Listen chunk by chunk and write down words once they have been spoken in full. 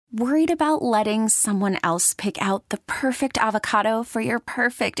Worried about letting someone else pick out the perfect avocado for your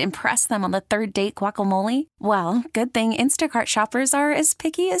perfect impress them on the third date guacamole? Well, good thing Instacart shoppers are as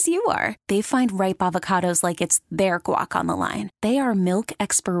picky as you are. They find ripe avocados like it's their guac on the line. They are milk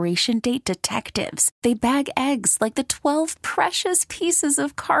expiration date detectives. They bag eggs like the 12 precious pieces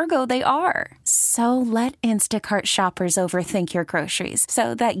of cargo they are. So let Instacart shoppers overthink your groceries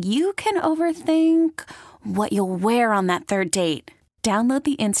so that you can overthink what you'll wear on that third date. Download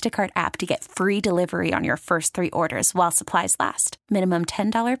the Instacart app to get free delivery on your first 3 orders while supplies last. Minimum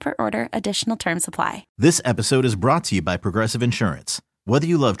 $10 per order. Additional terms apply. This episode is brought to you by Progressive Insurance. Whether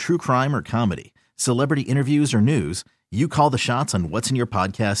you love true crime or comedy, celebrity interviews or news, you call the shots on what's in your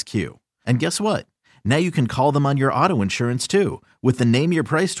podcast queue. And guess what? Now you can call them on your auto insurance too with the Name Your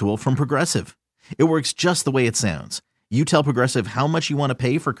Price tool from Progressive. It works just the way it sounds. You tell Progressive how much you want to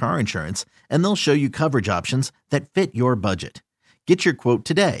pay for car insurance, and they'll show you coverage options that fit your budget. Get your quote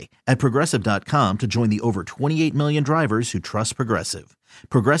today at Progressive.com to join the over 28 million drivers who trust Progressive.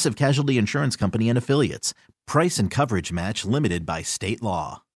 Progressive Casualty Insurance Company and Affiliates. Price and coverage match limited by state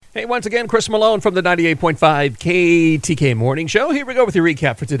law. Hey, once again, Chris Malone from the 98.5 KTK Morning Show. Here we go with your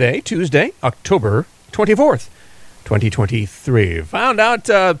recap for today, Tuesday, October 24th, 2023. Found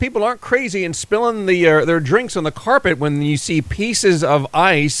out people aren't crazy and spilling their drinks on the carpet when you see pieces of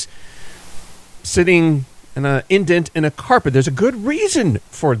ice sitting and an indent in a carpet. There's a good reason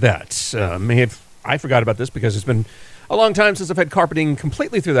for that. I forgot about this because it's been a long time since I've had carpeting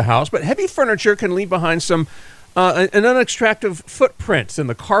completely through the house, but heavy furniture can leave behind some an unextractive footprints in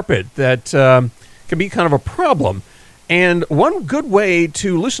the carpet that can be kind of a problem. And one good way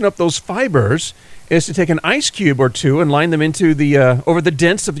to loosen up those fibers is to take an ice cube or two and line them into over the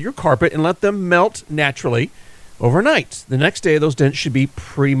dents of your carpet and let them melt naturally overnight. The next day, those dents should be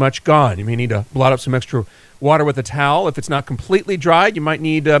pretty much gone. You may need to blot up some extra water with a towel. If it's not completely dried, you might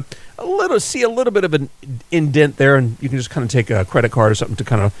need a little bit of an indent there, and you can just kind of take a credit card or something to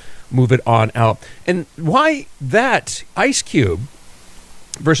kind of move it on out. And why that ice cube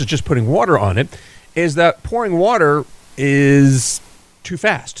versus just putting water on it is that pouring water is too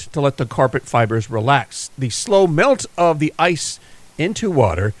fast to let the carpet fibers relax. The slow melt of the ice into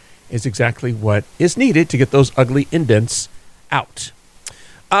water is exactly what is needed to get those ugly indents out.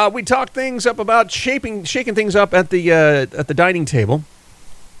 We talked things up about shaking things up at the dining table,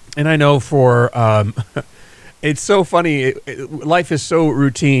 and I know it's so funny. Life is so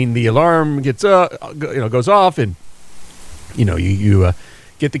routine. The alarm goes off, and you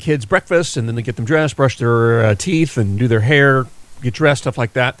get the kids breakfast, and then they get them dressed, brush their teeth, and do their hair, get dressed, stuff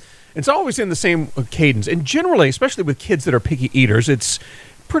like that. It's always in the same cadence, and generally, especially with kids that are picky eaters, it's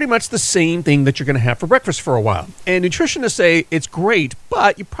pretty much the same thing that you're going to have for breakfast for a while. And nutritionists say it's great,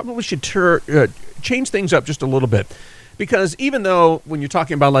 but you probably should change things up just a little bit. Because even though when you're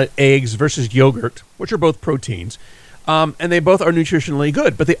talking about like eggs versus yogurt, which are both proteins, and they both are nutritionally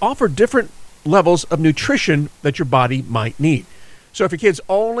good, but they offer different levels of nutrition that your body might need. So if your kids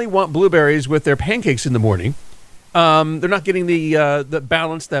only want blueberries with their pancakes in the morning, they're not getting the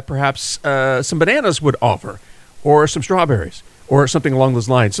balance that perhaps some bananas would offer, or some strawberries, or something along those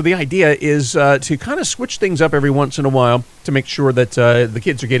lines. So the idea is to kind of switch things up every once in a while to make sure that the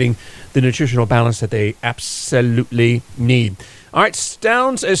kids are getting the nutritional balance that they absolutely need. All right,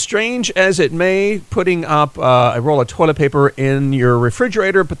 sounds as strange as it may, putting up a roll of toilet paper in your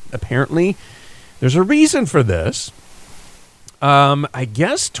refrigerator, but apparently there's a reason for this. I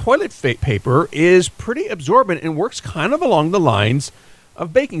guess toilet paper is pretty absorbent and works kind of along the lines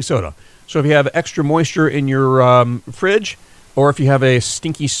of baking soda. So if you have extra moisture in your fridge, or if you have a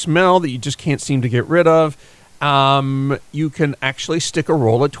stinky smell that you just can't seem to get rid of, you can actually stick a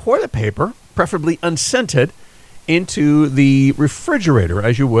roll of toilet paper, preferably unscented, into the refrigerator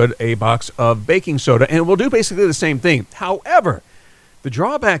as you would a box of baking soda, and it will do basically the same thing. However, the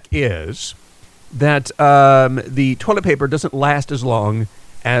drawback is that the toilet paper doesn't last as long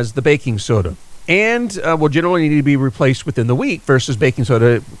as the baking soda, and will generally need to be replaced within the week versus baking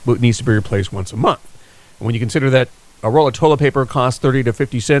soda needs to be replaced once a month. And when you consider that a roll of toilet paper costs 30 to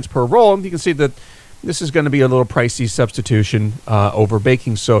 50 cents per roll, you can see that this is going to be a little pricey substitution over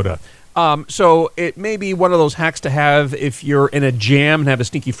baking soda. So it may be one of those hacks to have if you're in a jam and have a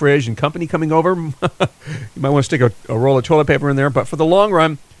stinky fridge and company coming over. You might want to stick a roll of toilet paper in there. But for the long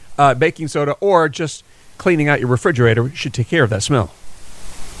run, baking soda or just cleaning out your refrigerator should take care of that smell.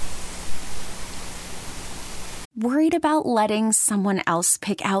 Worried about letting someone else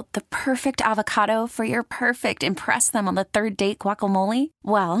pick out the perfect avocado for your perfect impress them on the third date guacamole?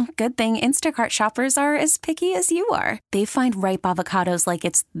 Well, good thing Instacart shoppers are as picky as you are. They find ripe avocados like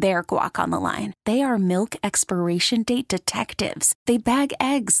it's their guac on the line. They are milk expiration date detectives. They bag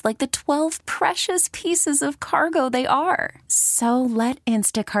eggs like the 12 precious pieces of cargo they are. So let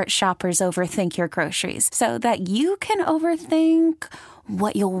Instacart shoppers overthink your groceries so that you can overthink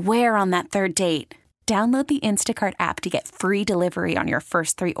what you'll wear on that third date. Download the Instacart app to get free delivery on your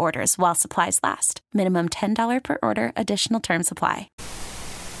first 3 orders while supplies last. Minimum $10 per order. Additional terms apply.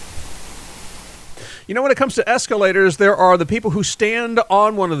 You know, when it comes to escalators, there are the people who stand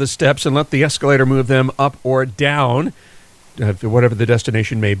on one of the steps and let the escalator move them up or down, whatever the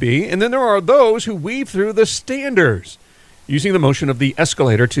destination may be. And then there are those who weave through the standers, using the motion of the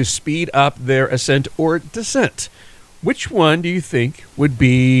escalator to speed up their ascent or descent. Which one do you think would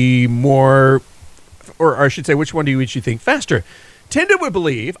be more... or I should say, which one do you think faster? I would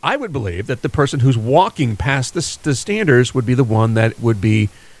believe that the person who's walking past the standers would be the one that would be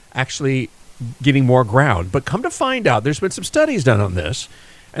actually getting more ground. But come to find out, there's been some studies done on this,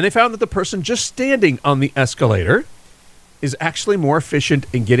 and they found that the person just standing on the escalator is actually more efficient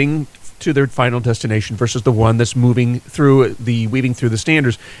in getting to their final destination versus the one that's weaving through the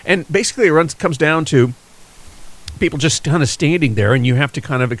standers. And basically it comes down to people just kind of standing there, and you have to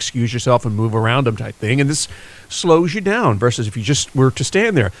kind of excuse yourself and move around them type thing. And this slows you down versus if you just were to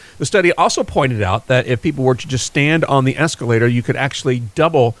stand there. The study also pointed out that if people were to just stand on the escalator, you could actually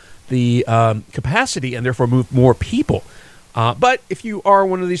double the capacity and therefore move more people. But if you are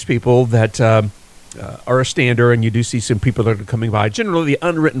one of these people that are a stander and you do see some people that are coming by, generally the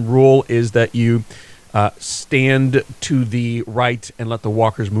unwritten rule is that you stand to the right and let the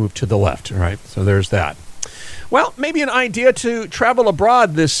walkers move to the left. All right, so there's that. Well, maybe an idea to travel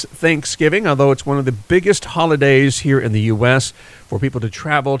abroad this Thanksgiving, although it's one of the biggest holidays here in the U.S. for people to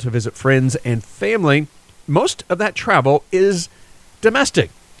travel to visit friends and family. Most of that travel is domestic,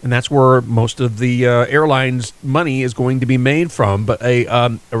 and that's where most of the airlines' money is going to be made from. But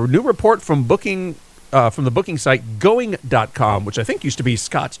a new report from the booking site Going.com, which I think used to be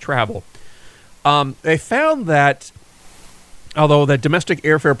Scott's Travel, they found that although that domestic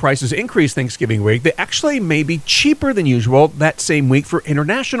airfare prices increased Thanksgiving week, they actually may be cheaper than usual that same week for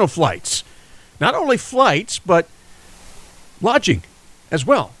international flights. Not only flights, but lodging as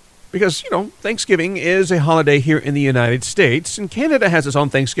well. Because, Thanksgiving is a holiday here in the United States, and Canada has its own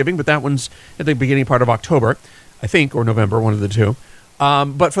Thanksgiving, but that one's at the beginning part of October, I think, or November, one of the two.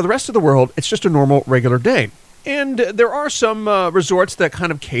 But for the rest of the world, it's just a normal, regular day. And there are some resorts that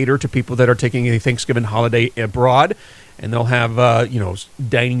kind of cater to people that are taking a Thanksgiving holiday abroad. And they'll have,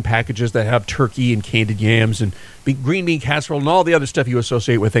 dining packages that have turkey and candied yams and green bean casserole and all the other stuff you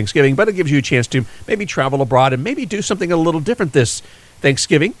associate with Thanksgiving. But it gives you a chance to maybe travel abroad and maybe do something a little different this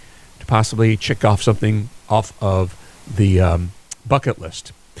Thanksgiving to possibly check off something off of the bucket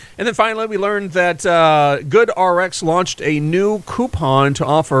list. And then finally, we learned that GoodRx launched a new coupon to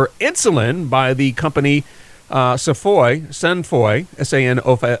offer insulin by the company Sanofi,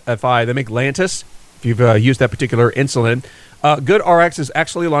 Sanofi. They make Lantus. If you've used that particular insulin, GoodRx has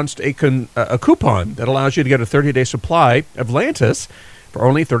actually launched a coupon that allows you to get a 30-day supply of Lantus for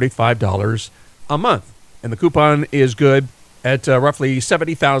only $35 a month. And the coupon is good at roughly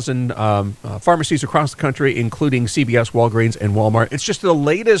 70,000 pharmacies across the country, including CVS, Walgreens, and Walmart. It's just the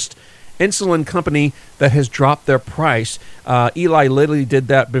latest insulin company that has dropped their price. Eli Lilly did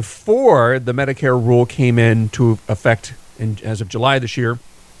that before the Medicare rule came into effect as of July this year.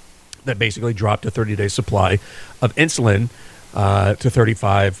 That basically dropped a 30-day supply of insulin to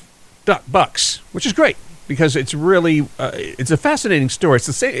 $35, which is great because it's really it's a fascinating story. It's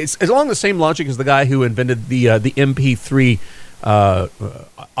the same. It's along the same logic as the guy who invented the MP3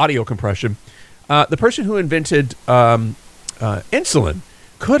 audio compression. The person who invented insulin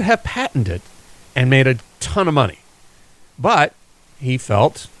could have patented it and made a ton of money, but he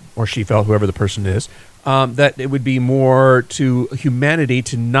felt, or she felt, whoever the person is, that it would be more to humanity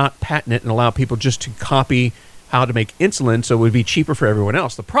to not patent it and allow people just to copy how to make insulin, so it would be cheaper for everyone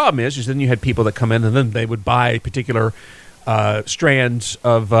else. The problem is then you had people that come in and then they would buy particular strands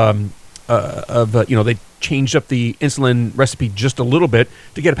of they changed up the insulin recipe just a little bit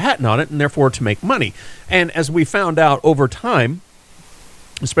to get a patent on it and therefore to make money. And as we found out over time,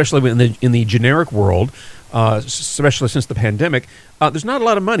 especially in the generic world, especially since the pandemic, there's not a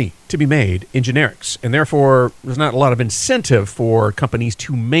lot of money to be made in generics, and therefore there's not a lot of incentive for companies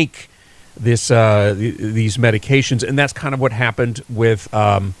to make these medications, and that's kind of what happened with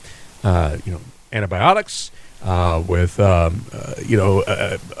antibiotics, with a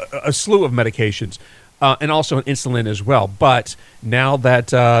slew of medications. and also insulin as well. But now that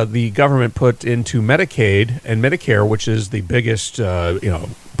the government put into Medicaid and Medicare, which is the biggest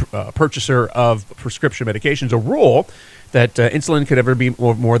purchaser of prescription medications, a rule that insulin could ever be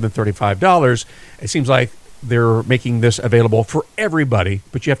more than $35, it seems like they're making this available for everybody,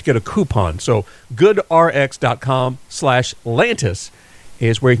 but you have to get a coupon. So goodrx.com/Lantis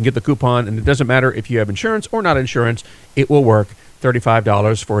is where you can get the coupon, and it doesn't matter if you have insurance or not insurance, it will work.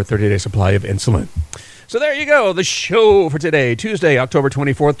 $35 for a 30-day supply of insulin. So there you go, the show for today, Tuesday, October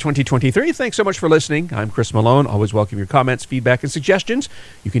 24th, 2023. Thanks so much for listening. I'm Chris Malone. Always welcome your comments, feedback, and suggestions.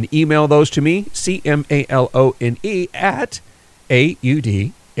 You can email those to me, CMALONE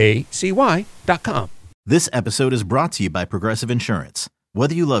 @AUDACY.com. This episode is brought to you by Progressive Insurance.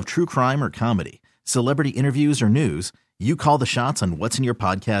 Whether you love true crime or comedy, celebrity interviews or news, you call the shots on what's in your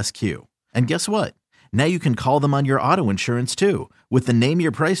podcast queue. And guess what? Now you can call them on your auto insurance too with the Name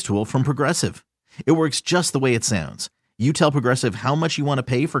Your Price tool from Progressive. It works just the way it sounds. You tell Progressive how much you want to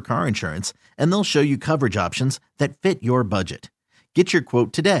pay for car insurance, and they'll show you coverage options that fit your budget. Get your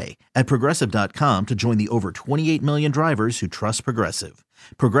quote today at Progressive.com to join the over 28 million drivers who trust Progressive.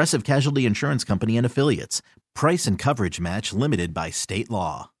 Progressive Casualty Insurance Company and Affiliates. Price and coverage match limited by state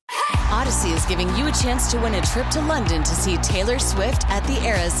law. Odyssey is giving you a chance to win a trip to London to see Taylor Swift at the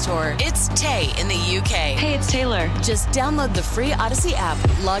Eras Tour. It's Tay in the UK. Hey, it's Taylor. Just download the free Odyssey app,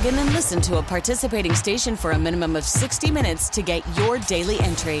 log in and listen to a participating station for a minimum of 60 minutes to get your daily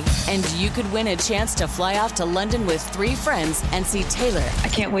entry. And you could win a chance to fly off to London with 3 friends and see Taylor. I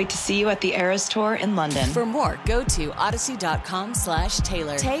can't wait to see you at the Eras Tour in London. For more, go to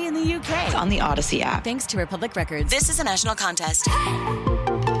odyssey.com/Taylor. Tay in the UK. It's on the Odyssey app. Thanks to Republic Records. This is a national contest.